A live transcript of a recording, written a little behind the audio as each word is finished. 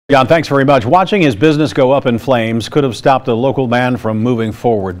John, thanks very much. Watching his business go up in flames could have stopped a local man from moving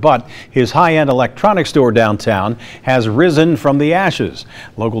forward, but his high-end electronics store downtown has risen from the ashes.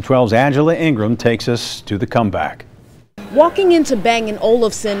 Local 12's Angela Ingram takes us to the comeback. Walking into Bang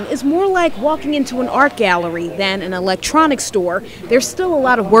Olufsen is more like walking into an art gallery than an electronics store. There's still a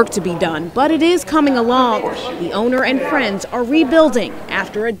lot of work to be done, but it is coming along. The owner and friends are rebuilding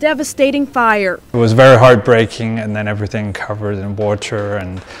after a devastating fire. It was very heartbreaking, and then everything covered in water,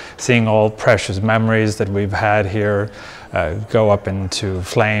 and seeing all precious memories that we've had here go up into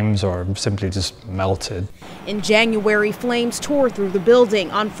flames or simply just melted. In January, flames tore through the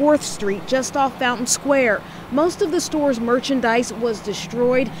building on 4th Street just off Fountain Square. Most of the store's merchandise was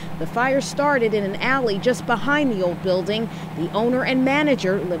destroyed. The fire started in an alley just behind the old building. The owner and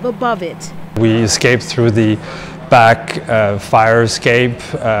manager live above it. We escaped through the back fire escape.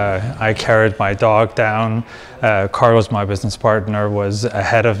 I carried my dog down. Carlos, my business partner, was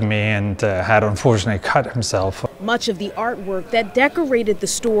ahead of me and had unfortunately cut himself. Much of the artwork that decorated the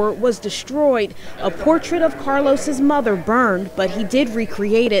store was destroyed. A portrait of Carlos's mother burned, but he did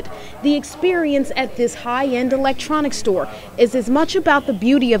recreate it. The experience at this high-end electronics store is as much about the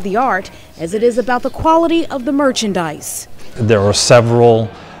beauty of the art as it is about the quality of the merchandise. There are several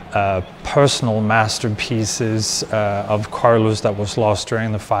personal masterpieces of Carlos that was lost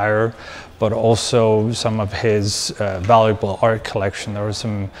during the fire, but also some of his valuable art collection. There were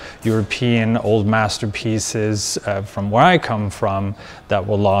some European old masterpieces from where I come from that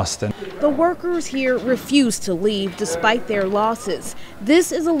were lost. The workers here refuse to leave despite their losses.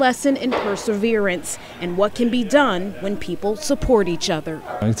 This is a lesson in perseverance and what can be done when people support each other.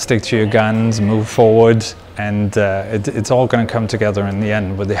 Stick to your guns, move forward, and it's all going to come together in the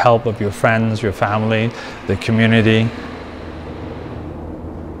end with the help of your friends, your family, the community.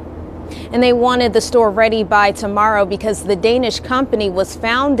 And they wanted the store ready by tomorrow because the Danish company was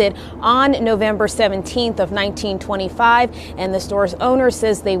founded on November 17th of 1925, and the store's owner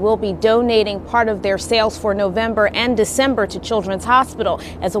says they will be donating part of their sales for November and December to Children's Hospital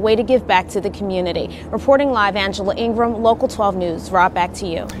as a way to give back to the community. Reporting live, Angela Ingram, Local 12 News. Rob, back to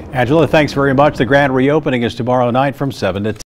you. Angela, thanks very much. The grand reopening is tomorrow night from 7 to 10.